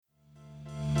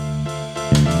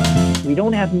We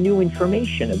don't have new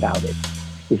information about it.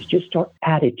 It's just our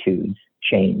attitudes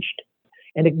changed.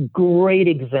 And a great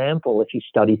example, if you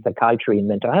study psychiatry and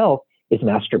mental health, is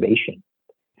masturbation,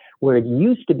 where it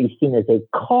used to be seen as a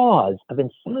cause of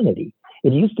insanity.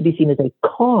 It used to be seen as a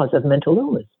cause of mental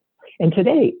illness. And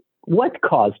today, what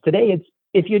cause? Today, it's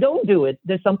if you don't do it,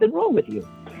 there's something wrong with you.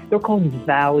 They're called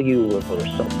value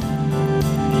reversal.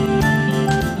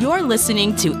 You're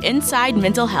listening to Inside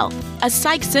Mental Health, a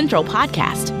Psych Central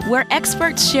podcast where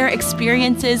experts share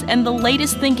experiences and the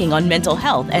latest thinking on mental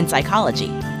health and psychology.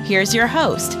 Here's your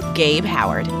host, Gabe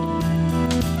Howard.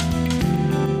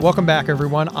 Welcome back,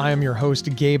 everyone. I am your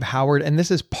host, Gabe Howard, and this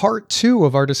is part 2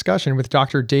 of our discussion with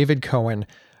Dr. David Cohen.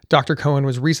 Dr. Cohen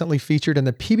was recently featured in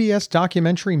the PBS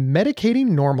documentary Medicating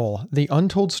Normal, the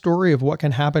untold story of what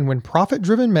can happen when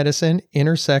profit-driven medicine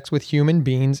intersects with human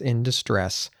beings in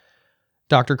distress.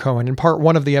 Dr. Cohen, in part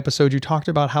 1 of the episode, you talked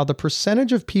about how the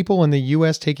percentage of people in the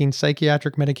U.S. taking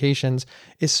psychiatric medications,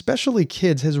 especially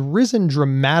kids, has risen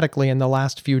dramatically in the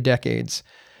last few decades.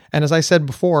 And as I said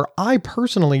before, I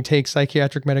personally take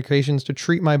psychiatric medications to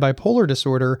treat my bipolar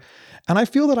disorder, and I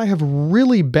feel that I have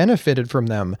really benefited from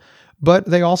them. But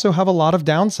they also have a lot of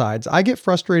downsides. I get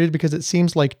frustrated because it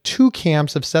seems like two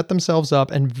camps have set themselves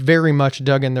up and very much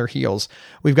dug in their heels.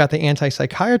 We've got the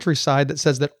anti-psychiatry side that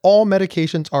says that all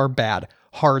medications are bad.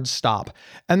 Hard stop.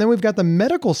 And then we've got the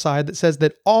medical side that says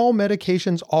that all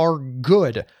medications are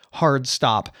good. Hard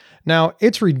stop. Now,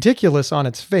 it's ridiculous on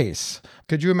its face.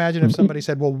 Could you imagine if somebody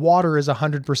said, well, water is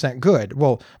 100% good?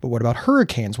 Well, but what about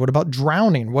hurricanes? What about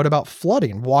drowning? What about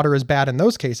flooding? Water is bad in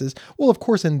those cases. Well, of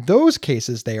course, in those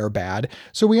cases, they are bad.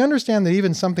 So we understand that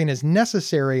even something as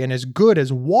necessary and as good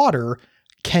as water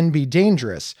can be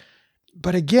dangerous.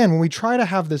 But again, when we try to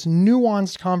have this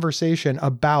nuanced conversation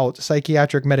about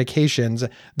psychiatric medications,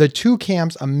 the two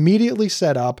camps immediately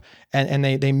set up and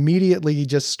they immediately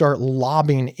just start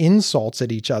lobbing insults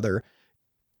at each other.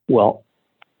 Well,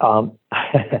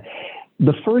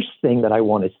 the first thing that I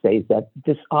want to say is that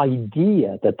this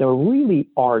idea that there really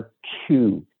are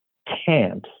two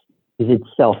camps is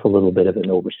itself a little bit of an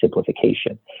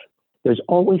oversimplification. There's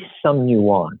always some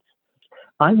nuance.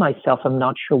 I myself am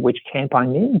not sure which camp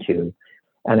I'm into,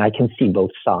 and I can see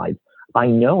both sides. I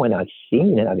know and I've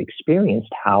seen and I've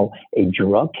experienced how a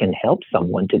drug can help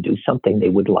someone to do something they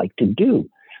would like to do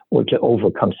or to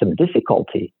overcome some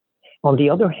difficulty. On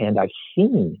the other hand, I've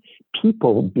seen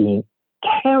people being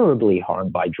terribly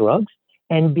harmed by drugs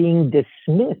and being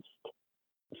dismissed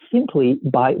simply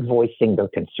by voicing their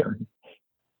concern.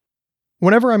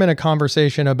 Whenever I'm in a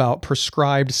conversation about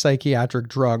prescribed psychiatric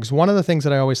drugs, one of the things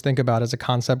that I always think about is a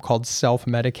concept called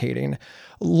self-medicating.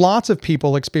 Lots of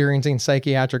people experiencing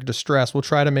psychiatric distress will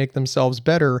try to make themselves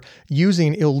better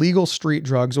using illegal street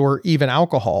drugs or even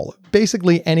alcohol.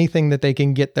 Basically anything that they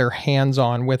can get their hands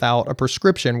on without a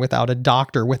prescription, without a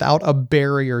doctor, without a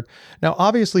barrier. Now,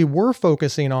 obviously, we're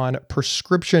focusing on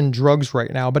prescription drugs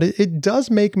right now, but it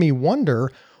does make me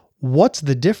wonder, what's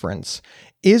the difference?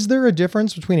 Is there a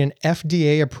difference between an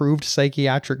FDA-approved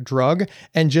psychiatric drug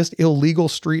and just illegal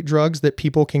street drugs that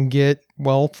people can get,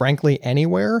 well, frankly,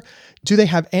 anywhere? Do they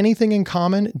have anything in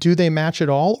common? Do they match at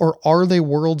all? Or are they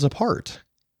worlds apart?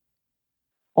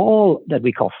 All that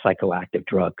we call psychoactive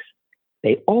drugs,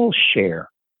 they all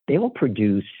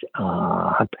produce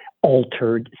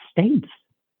altered states,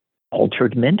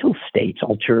 altered mental states,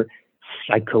 altered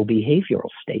psychobehavioral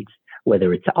states,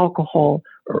 whether it's alcohol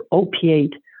or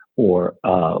opiate, or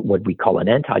what we call an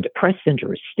antidepressant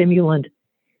or a stimulant.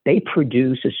 They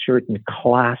produce a certain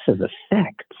class of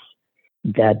effects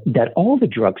that all the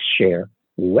drugs share,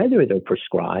 whether they're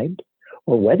prescribed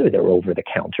or whether they're over the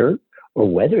counter or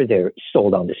whether they're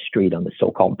sold on the street on the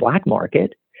so-called black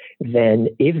market. Then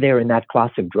if they're in that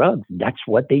class of drugs, that's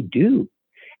what they do.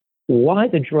 Why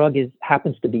the drug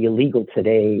happens to be illegal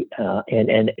today,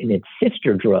 and its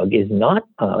sister drug is not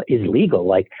is legal.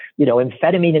 Like,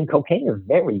 amphetamine and cocaine are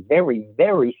very, very,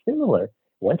 very similar.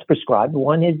 Once prescribed,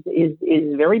 one is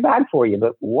very bad for you.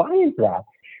 But why is that?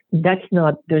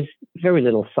 There's very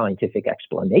little scientific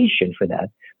explanation for that.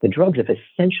 The drugs have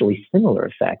essentially similar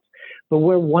effects. But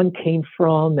where one came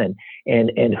from and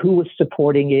who was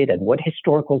supporting it and what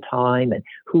historical time and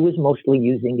who was mostly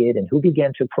using it and who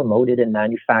began to promote it and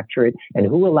manufacture it and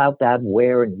who allowed that,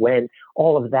 where and when,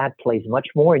 all of that plays much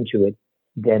more into it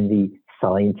than the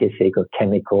scientific or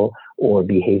chemical or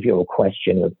behavioral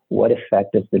question of what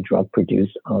effect does the drug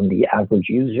produce on the average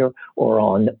user or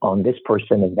on this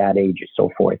person of that age and so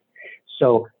forth.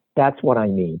 So that's what I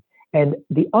mean. And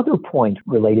the other point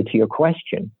related to your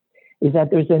question is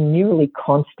that there's a nearly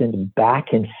constant back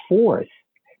and forth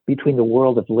between the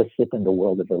world of licit and the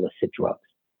world of illicit drugs.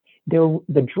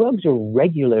 the drugs are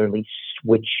regularly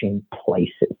switching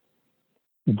places.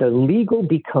 The legal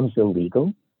becomes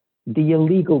illegal. The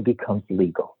illegal becomes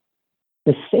legal.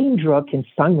 The same drug can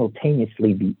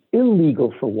simultaneously be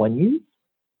illegal for one use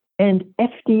and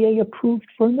FDA approved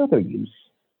for another use,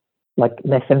 like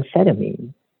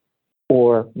methamphetamine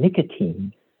or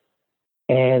nicotine,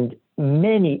 and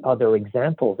many other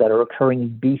examples that are occurring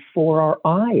before our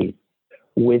eyes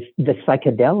with the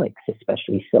psychedelics,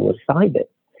 especially psilocybin,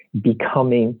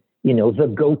 becoming,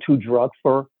 the go-to drug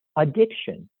for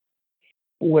addiction.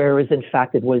 Whereas in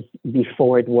fact, it was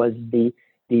the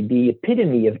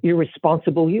epitome of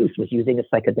irresponsible use was using a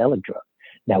psychedelic drug.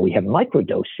 Now we have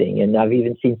microdosing, and I've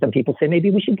even seen some people say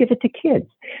maybe we should give it to kids.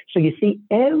 So you see,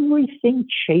 everything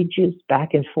changes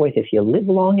back and forth. If you live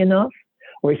long enough,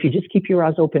 or if you just keep your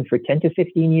eyes open for 10 to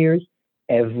 15 years,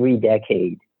 every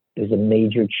decade, there's a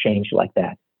major change like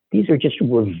that. These are just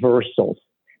reversals.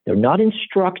 They're not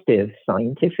instructive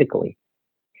scientifically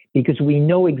because we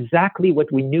know exactly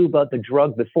what we knew about the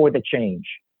drug before the change.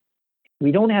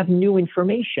 We don't have new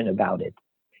information about it.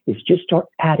 It's just our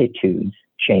attitudes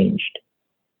changed.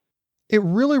 It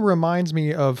really reminds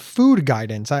me of food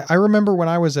guidance. I remember when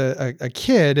I was a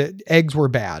kid, eggs were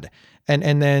bad.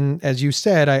 And then, as you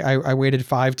said, I waited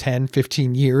 5, 10,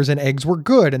 15 years and eggs were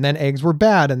good. And then eggs were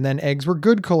bad. And then eggs were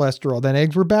good cholesterol. Then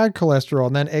eggs were bad cholesterol.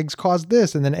 And then eggs caused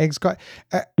this. And then eggs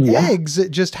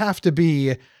just have to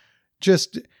be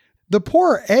the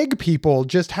poor egg people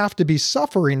just have to be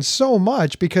suffering so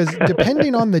much because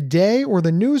depending on the day or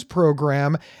the news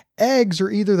program, eggs are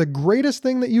either the greatest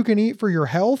thing that you can eat for your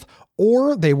health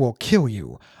or they will kill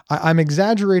you. I'm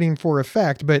exaggerating for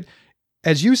effect, but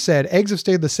as you said, eggs have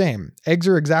stayed the same. Eggs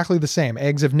are exactly the same.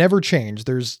 Eggs have never changed.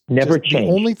 There's never changed.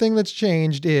 The only thing that's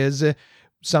changed is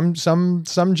some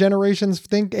generations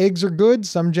think eggs are good.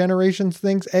 Some generations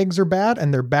think eggs are bad,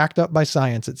 and they're backed up by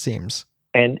science, it seems.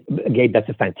 And Gabe, that's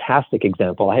a fantastic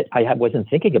example. I wasn't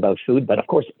thinking about food, but of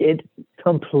course it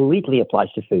completely applies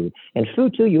to food. And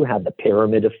food too, you have the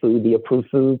pyramid of food, the approved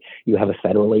food. You have a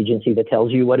federal agency that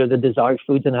tells you what are the desired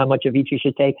foods and how much of each you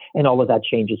should take. And all of that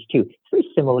changes too. It's very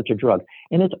similar to drugs.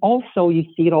 And it's also, you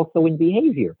see it also in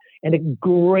behavior. And a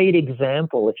great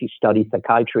example, if you study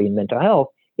psychiatry and mental health,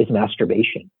 is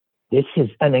masturbation. This is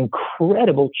an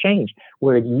incredible change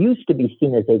where it used to be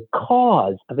seen as a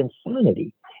cause of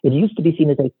insanity. It used to be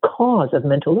seen as a cause of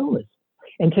mental illness.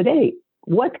 And today,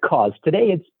 what cause?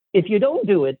 Today, it's if you don't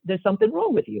do it, there's something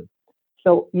wrong with you.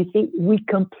 So you see,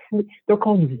 they're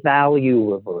called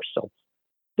value reversals.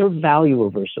 They're value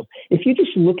reversal. If you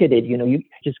just look at it, you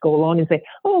just go along and say,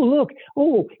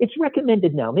 it's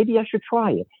recommended now. Maybe I should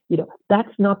try it. That's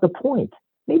not the point.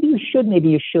 Maybe you should, maybe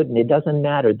you shouldn't. It doesn't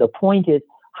matter. The point is,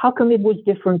 how come it was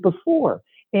different before?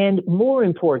 And more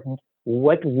important,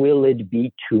 what will it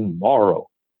be tomorrow?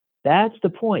 That's the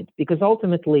point, because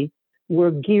ultimately we're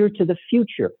geared to the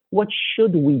future. What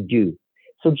should we do?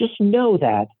 So just know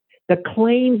that the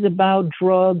claims about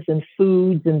drugs and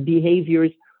foods and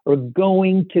behaviors are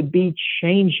going to be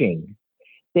changing.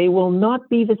 They will not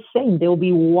be the same. They'll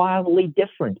be wildly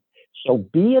different. So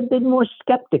be a bit more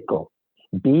skeptical,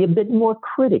 be a bit more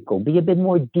critical, be a bit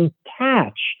more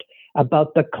detached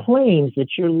about the claims that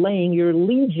you're laying your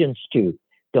allegiance to.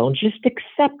 Don't just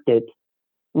accept it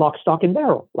lock, stock, and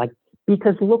barrel.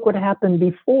 Because look what happened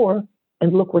before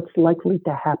and look what's likely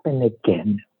to happen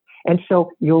again. And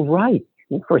so you're right.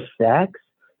 For sex,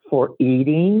 for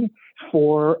eating,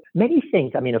 for many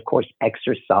things. I mean, of course,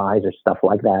 exercise or stuff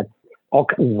like that.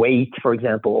 Weight, for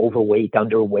example, overweight,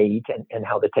 underweight, and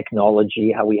how the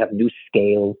technology, how we have new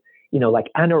scales. Like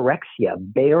anorexia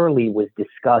barely was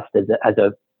discussed as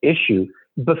a issue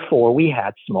before we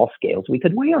had small scales we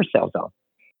could weigh ourselves on.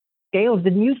 Scales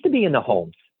didn't used to be in the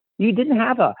homes. You didn't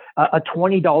have a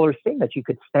 $20 thing that you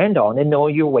could stand on and know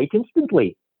your weight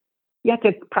instantly. You had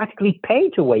to practically pay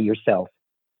to weigh yourself.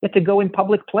 You had to go in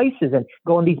public places and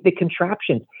go on these big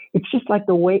contraptions. It's just like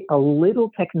the way a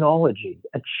little technology,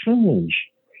 a change,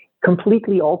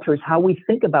 completely alters how we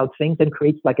think about things and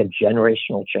creates like a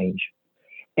generational change.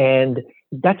 And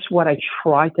that's what I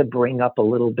try to bring up a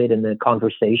little bit in the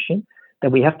conversation,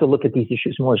 that we have to look at these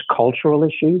issues more as cultural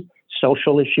issues,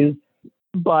 social issues,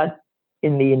 but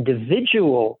in the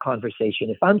individual conversation,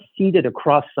 if I'm seated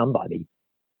across somebody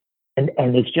and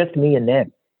it's just me and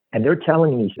them, and they're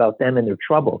telling me about them and their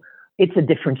trouble, it's a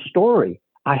different story.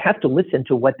 I have to listen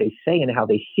to what they say and how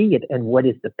they see it and what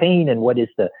is the pain and what is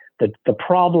the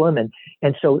problem.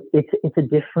 And so it's a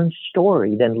different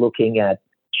story than looking at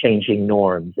changing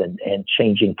norms and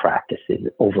changing practices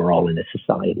overall in a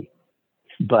society.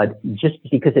 But just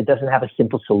because it doesn't have a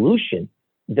simple solution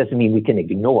doesn't mean we can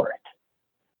ignore it.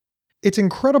 it's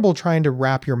incredible trying to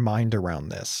wrap your mind around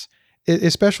this,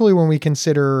 especially when we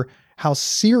consider how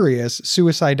serious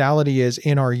suicidality is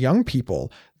in our young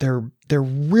people. They're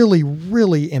really,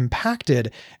 really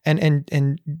impacted,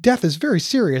 and death is very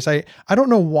serious. I don't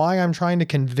know why I'm trying to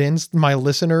convince my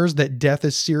listeners that death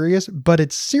is serious, but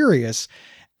it's serious.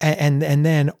 And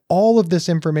then all of this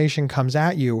information comes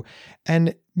at you.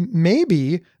 And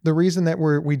maybe the reason that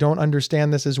we don't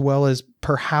understand this as well as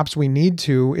perhaps we need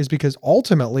to is because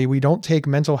ultimately we don't take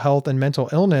mental health and mental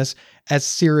illness as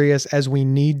serious as we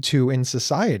need to in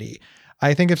society.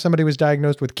 I think if somebody was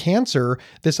diagnosed with cancer,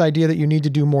 this idea that you need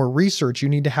to do more research, you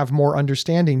need to have more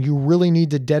understanding, you really need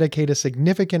to dedicate a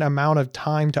significant amount of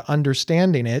time to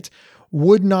understanding it,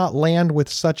 would not land with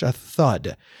such a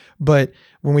thud. But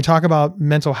when we talk about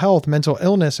mental health, mental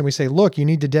illness, and we say, look, you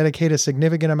need to dedicate a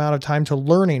significant amount of time to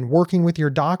learning, working with your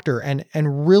doctor, and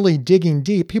really digging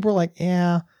deep, people are like,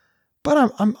 yeah,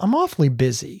 but I'm awfully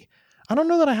busy. I don't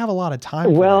know that I have a lot of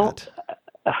time for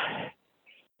that.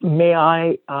 May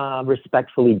I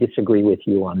respectfully disagree with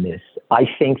you on this? I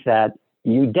think that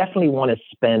you definitely want to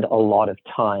spend a lot of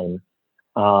time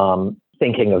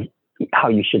thinking of how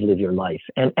you should live your life.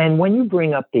 And when you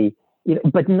bring up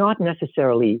but not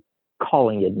necessarily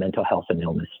calling it mental health and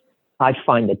illness, I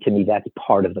find that to me, that's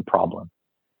part of the problem.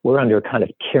 We're under a kind of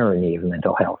tyranny of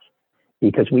mental health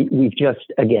because we've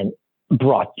just, again,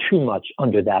 brought too much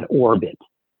under that orbit.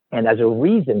 And as a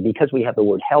reason, because we have the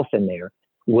word health in there,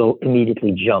 we'll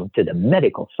immediately jump to the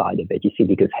medical side of it. You see,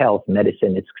 because health,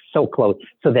 medicine, it's so close.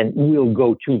 So then we'll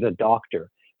go to the doctor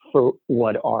for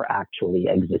what are actually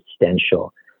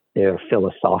existential. They're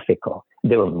philosophical.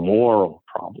 They're moral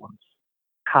problems.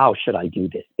 How should I do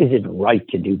this? Is it right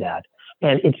to do that?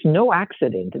 And it's no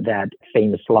accident that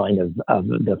famous line of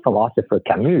the philosopher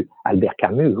Camus, Albert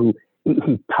Camus,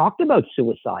 who talked about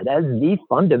suicide as the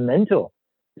fundamental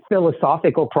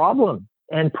philosophical problem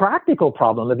and practical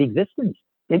problem of existence.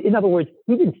 In other words,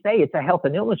 he didn't say it's a health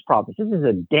and illness problem. This is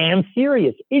a damn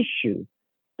serious issue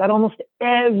that almost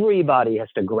everybody has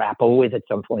to grapple with at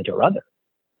some point or other.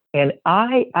 And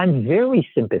I'm very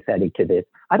sympathetic to this.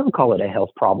 I don't call it a health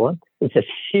problem. It's a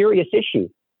serious issue,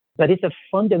 but it's a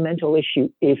fundamental issue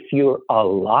if you're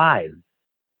alive.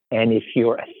 And if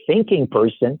you're a thinking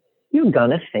person, you're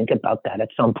going to think about that at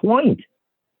some point.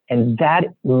 And that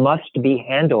must be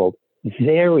handled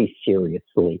very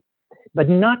seriously, but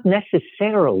not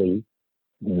necessarily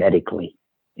medically,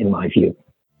 in my view.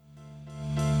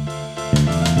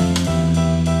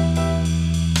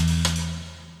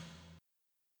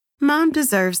 Mom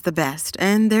deserves the best,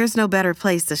 and there's no better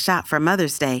place to shop for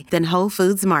Mother's Day than Whole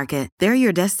Foods Market. They're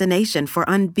your destination for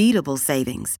unbeatable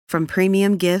savings, from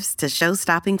premium gifts to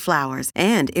show-stopping flowers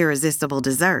and irresistible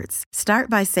desserts. Start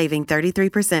by saving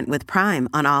 33% with Prime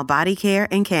on all body care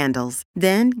and candles.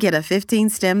 Then get a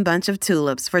 15-stem bunch of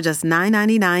tulips for just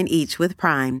 $9.99 each with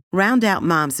Prime. Round out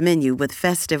Mom's menu with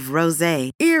festive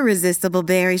rosé, irresistible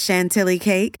berry chantilly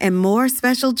cake, and more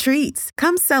special treats.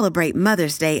 Come celebrate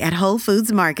Mother's Day at Whole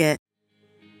Foods Market.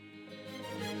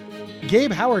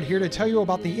 Gabe Howard here to tell you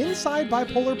about the Inside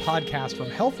Bipolar podcast from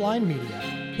Healthline Media.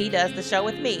 He does the show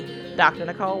with me, Dr.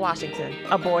 Nicole Washington,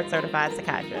 a board-certified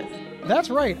psychiatrist. That's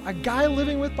right. A guy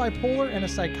living with bipolar and a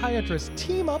psychiatrist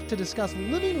team up to discuss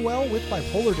living well with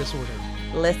bipolar disorder.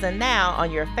 Listen now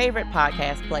on your favorite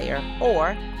podcast player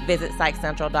or visit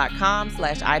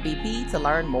psychcentral.com/IBP to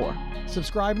learn more.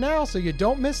 Subscribe now so you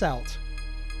don't miss out.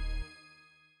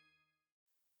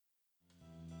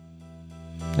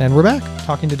 And we're back,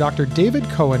 talking to Dr. David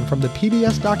Cohen from the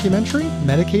PBS documentary,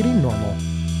 Medicating Normal.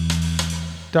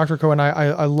 Dr. Cohen,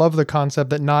 I love the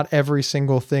concept that not every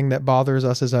single thing that bothers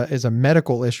us is a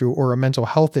medical issue or a mental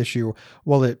health issue.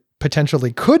 Well, it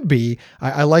potentially could be.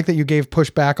 I like that you gave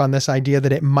pushback on this idea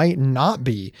that it might not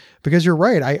be, because you're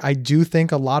right. I do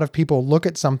think a lot of people look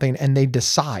at something and they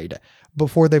decide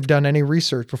before they've done any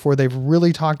research, before they've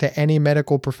really talked to any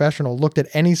medical professional, looked at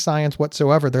any science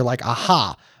whatsoever. They're like,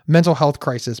 aha, mental health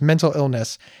crisis, mental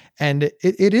illness. And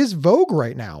it is vogue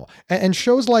right now. And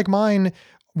shows like mine,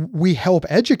 we help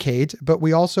educate, but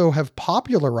we also have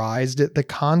popularized the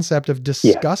concept of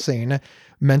discussing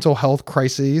mental health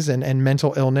crises and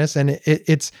mental illness. And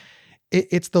it's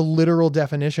the literal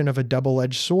definition of a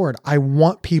double-edged sword. I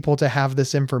want people to have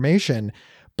this information,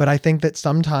 but I think that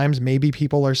sometimes maybe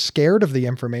people are scared of the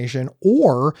information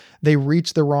or they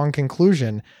reach the wrong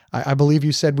conclusion. I believe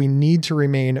you said we need to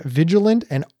remain vigilant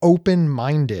and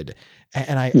open-minded.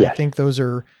 And I think those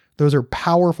are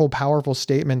powerful, powerful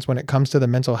statements when it comes to the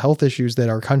mental health issues that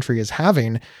our country is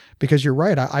having, because you're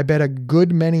right. I bet a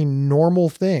good many normal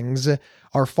things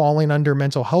are falling under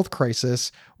mental health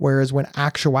crisis, whereas when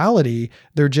actuality,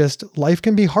 life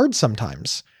can be hard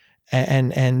sometimes.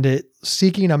 And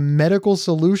seeking a medical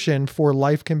solution for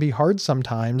life can be hard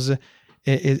sometimes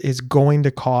is going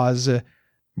to cause,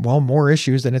 more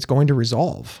issues than it's going to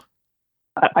resolve.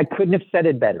 I couldn't have said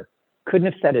it better.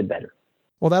 Couldn't have said it better.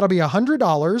 Well, that'll be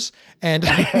 $100. And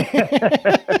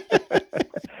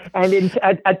and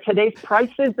at today's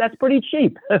prices, that's pretty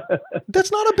cheap.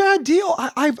 That's not a bad deal.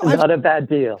 Not a bad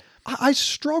deal. I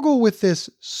struggle with this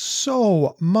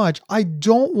so much. I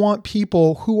don't want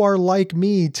people who are like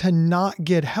me to not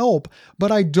get help,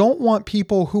 but I don't want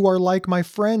people who are like my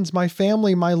friends, my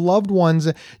family, my loved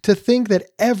ones to think that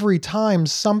every time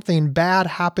something bad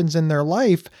happens in their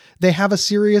life, they have a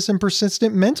serious and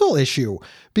persistent mental issue,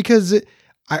 because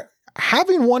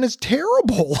having one is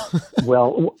terrible.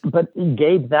 Well, but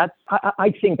Gabe,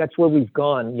 I think that's where we've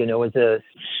gone,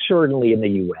 certainly in the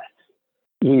U.S.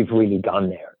 We've really gone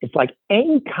there. It's like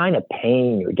any kind of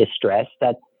pain or distress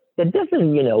that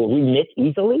doesn't, remit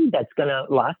easily, that's going to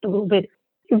last a little bit,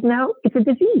 it's a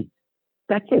disease.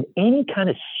 That's it. Any kind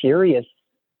of serious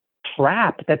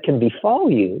trap that can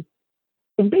befall you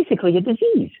is basically a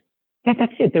disease.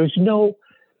 That's it. There's no,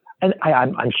 and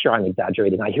I'm sure I'm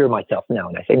exaggerating. I hear myself now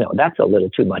and I say, no, that's a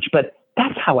little too much, but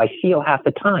that's how I feel half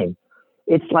the time.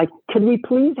 It's like, could we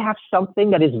please have something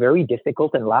that is very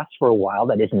difficult and lasts for a while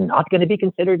that is not going to be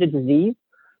considered a disease?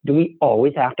 Do we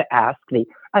always have to ask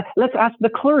let's ask the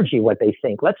clergy what they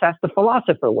think. Let's ask the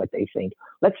philosopher what they think.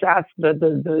 Let's ask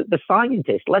the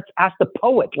scientist. Let's ask the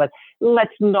poet.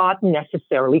 Let's not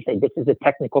necessarily say this is a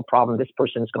technical problem. This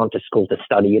person's gone to school to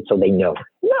study it, so they know.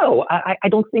 No, I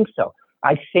don't think so.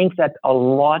 I think that a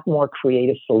lot more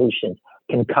creative solutions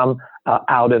can come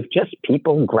out of just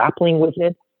people grappling with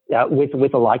it,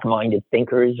 with like-minded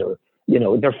thinkers, or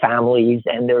their families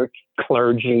and their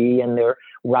clergy and their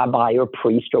rabbi or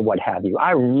priest or what have you.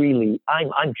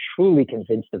 I'm truly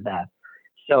convinced of that.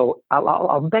 So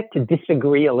I'll beg to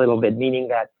disagree a little bit, meaning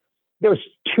that there's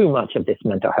too much of this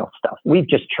mental health stuff. We've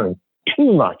just turned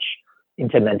too much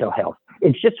into mental health.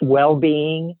 It's just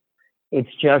well-being. It's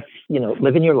just,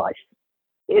 living your life.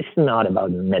 It's not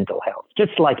about mental health.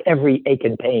 Just like every ache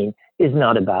and pain is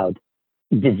not about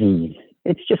disease.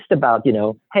 It's just about,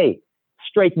 hey,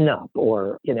 straighten up,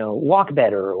 or, walk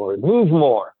better, or move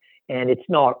more. And it's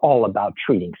not all about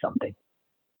treating something.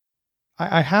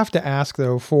 I have to ask,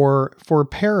 though, for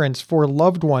parents, for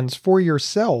loved ones, for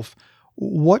yourself,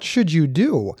 what should you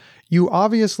do? You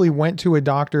obviously went to a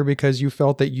doctor because you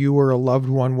felt that you or a loved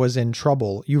one was in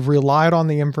trouble. You've relied on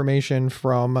the information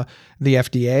from the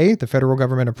FDA. The federal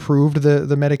government approved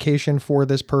the medication for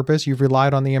this purpose. You've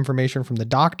relied on the information from the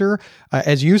doctor.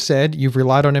 As you said, you've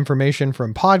relied on information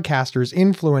from podcasters,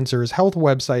 influencers, health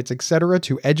websites, etc.,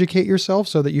 to educate yourself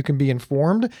so that you can be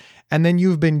informed. And then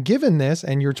you've been given this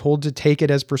and you're told to take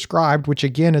it as prescribed, which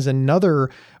again is another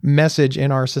message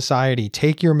in our society.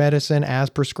 Take your medicine as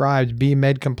prescribed, be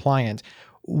med compliant.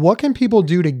 What can people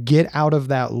do to get out of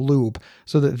that loop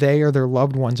so that they or their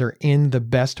loved ones are in the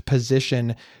best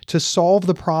position to solve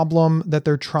the problem that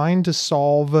they're trying to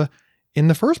solve in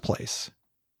the first place?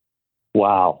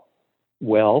 Wow.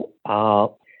 Well,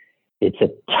 it's a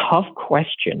tough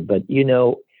question, but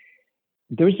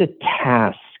there's a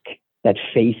task that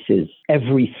faces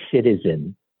every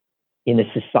citizen in a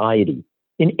society,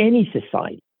 in any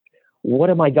society. What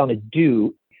am I going to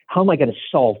do? How am I going to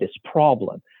solve this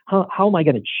problem? How am I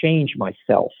going to change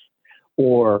myself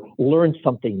or learn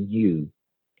something new?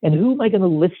 And who am I going to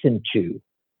listen to?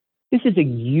 This is a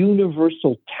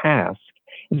universal task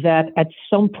that at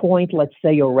some point, let's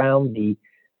say around the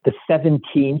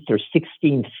 17th or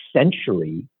 16th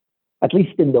century, at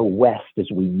least in the West as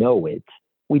we know it,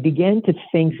 we began to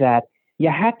think that you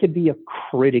had to be a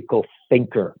critical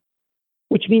thinker,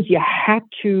 which means you had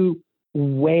to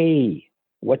weigh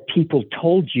what people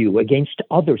told you against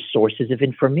other sources of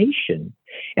information.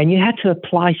 And you had to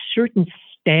apply certain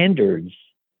standards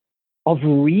of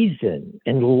reason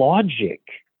and logic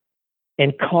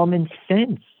and common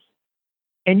sense.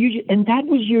 And that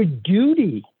was your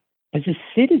duty as a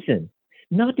citizen,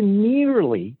 not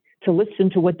merely to listen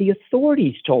to what the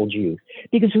authorities told you.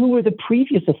 Because who were the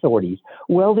previous authorities?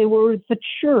 Well, they were the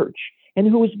church. And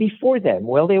who was before them?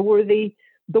 Well, they were the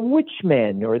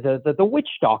witchmen or the witch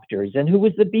doctors. And who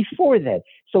was the before that?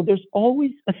 So there's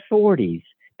always authorities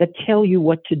that tell you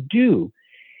what to do.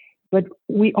 But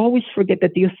we always forget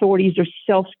that the authorities are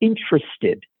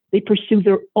self-interested. They pursue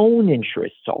their own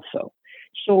interests also.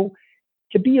 So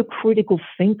to be a critical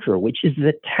thinker, which is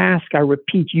the task, I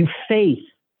repeat, you face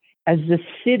as a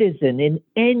citizen in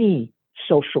any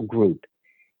social group,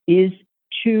 is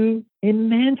to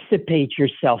emancipate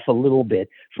yourself a little bit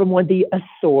from what the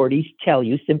authorities tell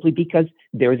you simply because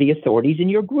they're the authorities in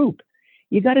your group.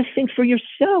 You got to think for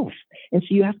yourself. And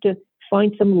so you have to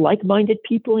find some like-minded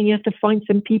people, and you have to find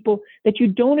some people that you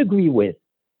don't agree with,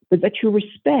 but that you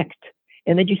respect.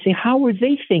 And then you say, how are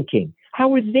they thinking?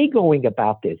 How are they going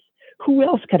about this? Who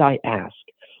else could I ask?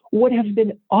 What have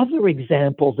been other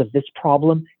examples of this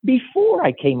problem before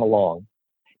I came along,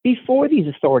 before these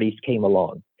authorities came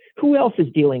along? Who else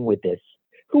is dealing with this?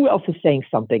 Who else is saying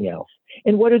something else?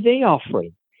 And what are they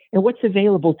offering? And what's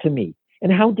available to me?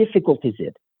 And how difficult is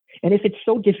it? And if it's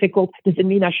so difficult, does it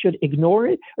mean I should ignore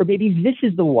it? Or maybe this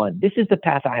is the one, this is the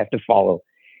path I have to follow.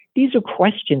 These are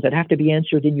questions that have to be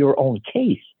answered in your own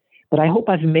case. But I hope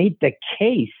I've made the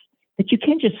case that you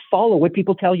can't just follow what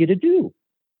people tell you to do.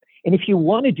 And if you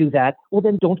want to do that, well,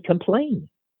 then don't complain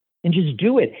and just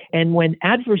do it. And when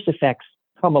adverse effects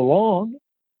come along,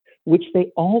 which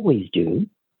they always do,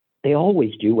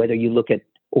 whether you look at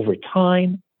over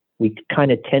time, we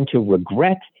kind of tend to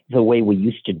regret the way we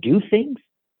used to do things,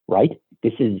 right?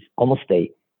 This is almost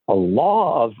a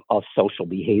law of social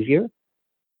behavior.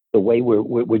 The way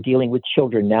we're dealing with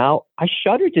children now, I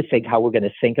shudder to think how we're going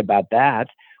to think about that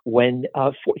when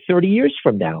 30 years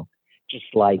from now, just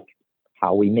like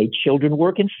how we made children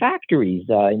work in factories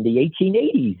in the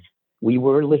 1880s. We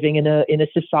were living in a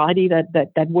society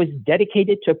that was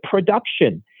dedicated to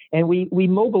production. And we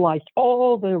mobilized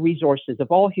all the resources of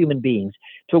all human beings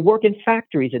to work in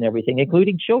factories and everything,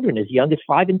 including children as young as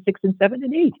 5 and 6 and 7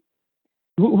 and 8.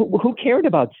 Who cared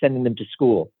about sending them to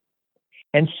school?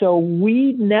 And so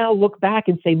we now look back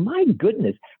and say, my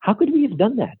goodness, how could we have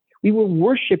done that? We were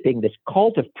worshiping this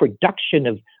cult of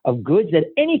production of goods at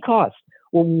any cost.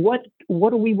 Well,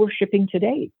 what are we worshiping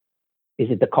today?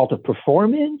 Is it the cult of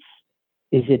performance?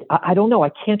 Is it, I don't know,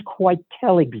 I can't quite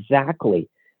tell exactly.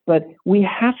 But we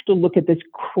have to look at this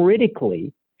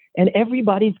critically, and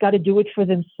everybody's got to do it for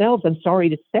themselves, I'm sorry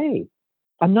to say.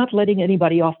 I'm not letting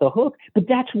anybody off the hook, but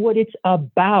that's what it's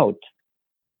about.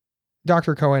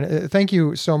 Dr. Cohen, thank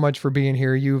you so much for being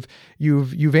here. You've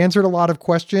answered a lot of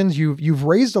questions. You've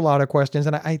raised a lot of questions,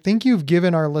 and I think you've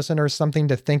given our listeners something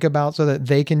to think about so that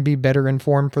they can be better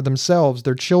informed for themselves,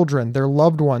 their children, their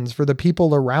loved ones, for the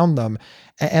people around them.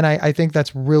 And I think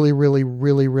that's really, really,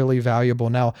 really, really valuable.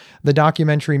 Now, the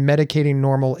documentary Medicating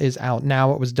Normal is out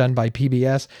now. It was done by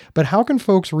PBS, but how can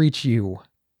folks reach you?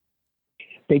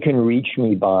 They can reach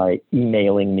me by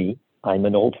emailing me. I'm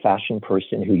an old-fashioned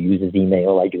person who uses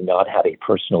email. I do not have a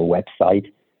personal website.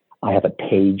 I have a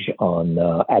page on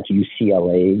at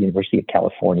UCLA, University of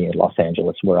California in Los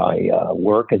Angeles, where I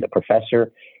work as a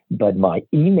professor. But my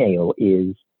email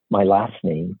is my last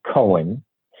name, Cohen,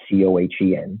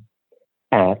 Cohen,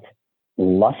 at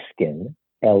Luskin,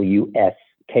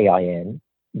 Luskin,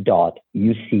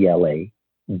 .ucla.edu.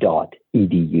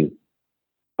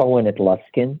 Cohen at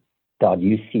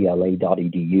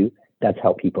Luskin.ucla.edu. That's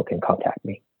how people can contact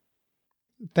me.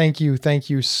 Thank you. Thank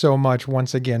you so much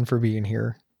once again for being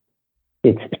here.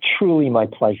 It's truly my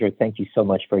pleasure. Thank you so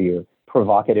much for your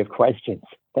provocative questions.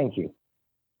 Thank you.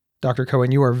 Dr.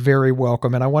 Cohen, you are very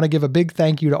welcome. And I want to give a big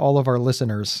thank you to all of our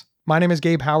listeners. My name is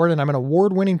Gabe Howard, and I'm an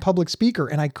award-winning public speaker,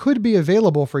 and I could be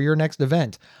available for your next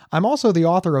event. I'm also the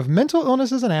author of Mental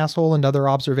Illness is an Asshole and Other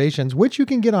Observations, which you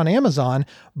can get on Amazon,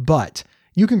 but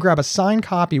you can grab a signed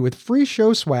copy with free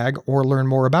show swag or learn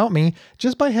more about me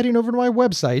just by heading over to my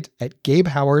website at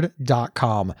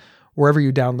gabehoward.com. Wherever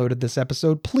you downloaded this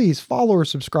episode, please follow or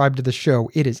subscribe to the show.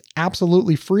 It is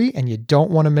absolutely free and you don't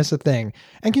want to miss a thing.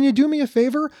 And can you do me a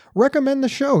favor? Recommend the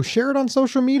show, share it on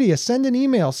social media, send an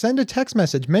email, send a text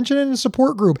message, mention it in a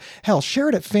support group. Hell, share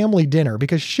it at family dinner,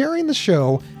 because sharing the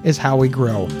show is how we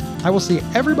grow. I will see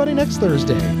everybody next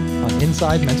Thursday on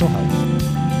Inside Mental Health.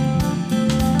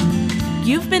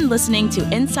 You've been listening to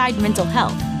Inside Mental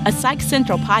Health, a Psych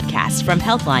Central podcast from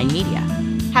Healthline Media.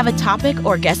 Have a topic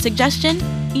or guest suggestion?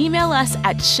 Email us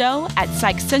at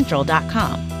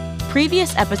show@psychcentral.com.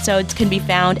 Previous episodes can be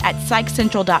found at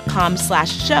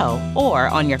psychcentral.com/show or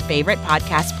on your favorite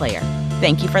podcast player.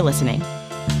 Thank you for listening.